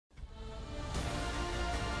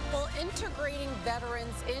integrating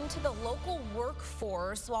veterans into the local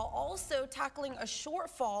workforce while also tackling a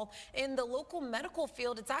shortfall in the local medical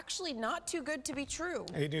field. It's actually not too good to be true.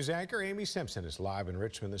 8 News anchor Amy Simpson is live in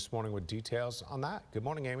Richmond this morning with details on that. Good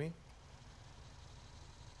morning, Amy.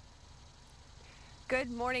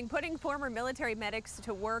 Good morning. Putting former military medics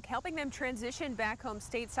to work, helping them transition back home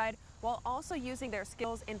stateside while also using their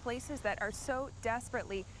skills in places that are so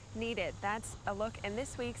desperately needed. That's a look in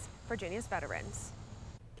this week's Virginia's Veterans.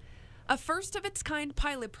 A first-of-its-kind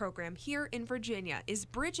pilot program here in Virginia is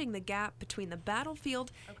bridging the gap between the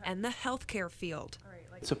battlefield and the healthcare field.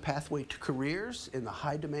 It's a pathway to careers in the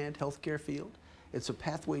high-demand healthcare field. It's a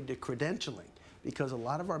pathway to credentialing because a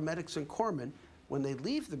lot of our medics and corpsmen, when they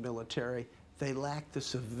leave the military, they lack the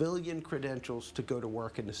civilian credentials to go to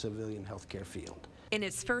work in the civilian healthcare field. In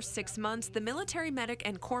its first 6 months, the Military Medic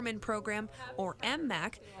and Corpsmen Program, or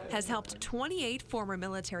MMAC, has helped 28 former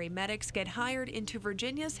military medics get hired into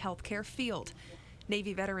Virginia's healthcare field.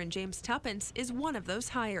 Navy veteran James Tuppence is one of those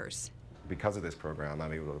hires. Because of this program,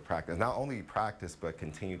 I'm able to practice, not only practice, but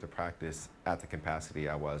continue to practice at the capacity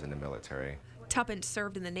I was in the military. Tuppence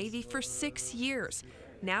served in the Navy for 6 years.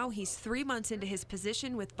 Now he's 3 months into his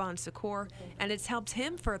position with Bon Secours, and it's helped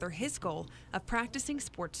him further his goal of practicing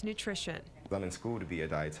sports nutrition. I'm in school to be a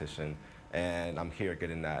dietitian, and I'm here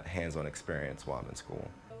getting that hands-on experience while I'm in school.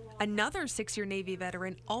 Another 6-year Navy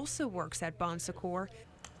veteran also works at Bon Secours.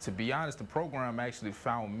 To be honest, the program actually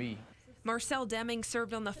found me. Marcel Deming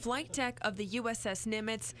served on the flight deck of the USS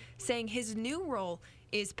Nimitz, saying his new role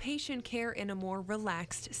is patient care in a more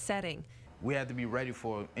relaxed setting. We had to be ready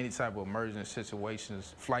for any type of emergency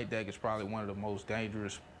situations. Flight deck is probably one of the most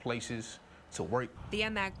dangerous places to work. The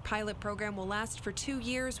MMAC pilot program will last for 2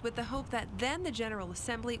 years with the hope that then the General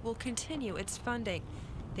Assembly will continue its funding.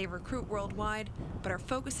 They recruit worldwide, but are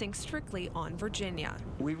focusing strictly on Virginia.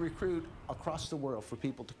 We recruit across the world for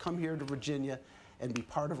people to come here to Virginia and be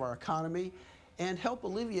part of our economy and help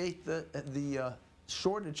alleviate the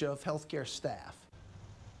shortage of healthcare staff.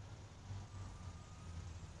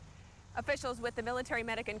 Officials with the Military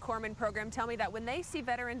Medic and Corpsmen Program tell me that when they see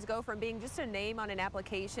veterans go from being just a name on an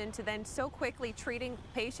application to then so quickly treating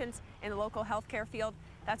patients in the local healthcare field,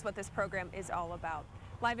 that's what this program is all about.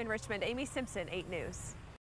 Live in Richmond, Amy Simpson, 8 News.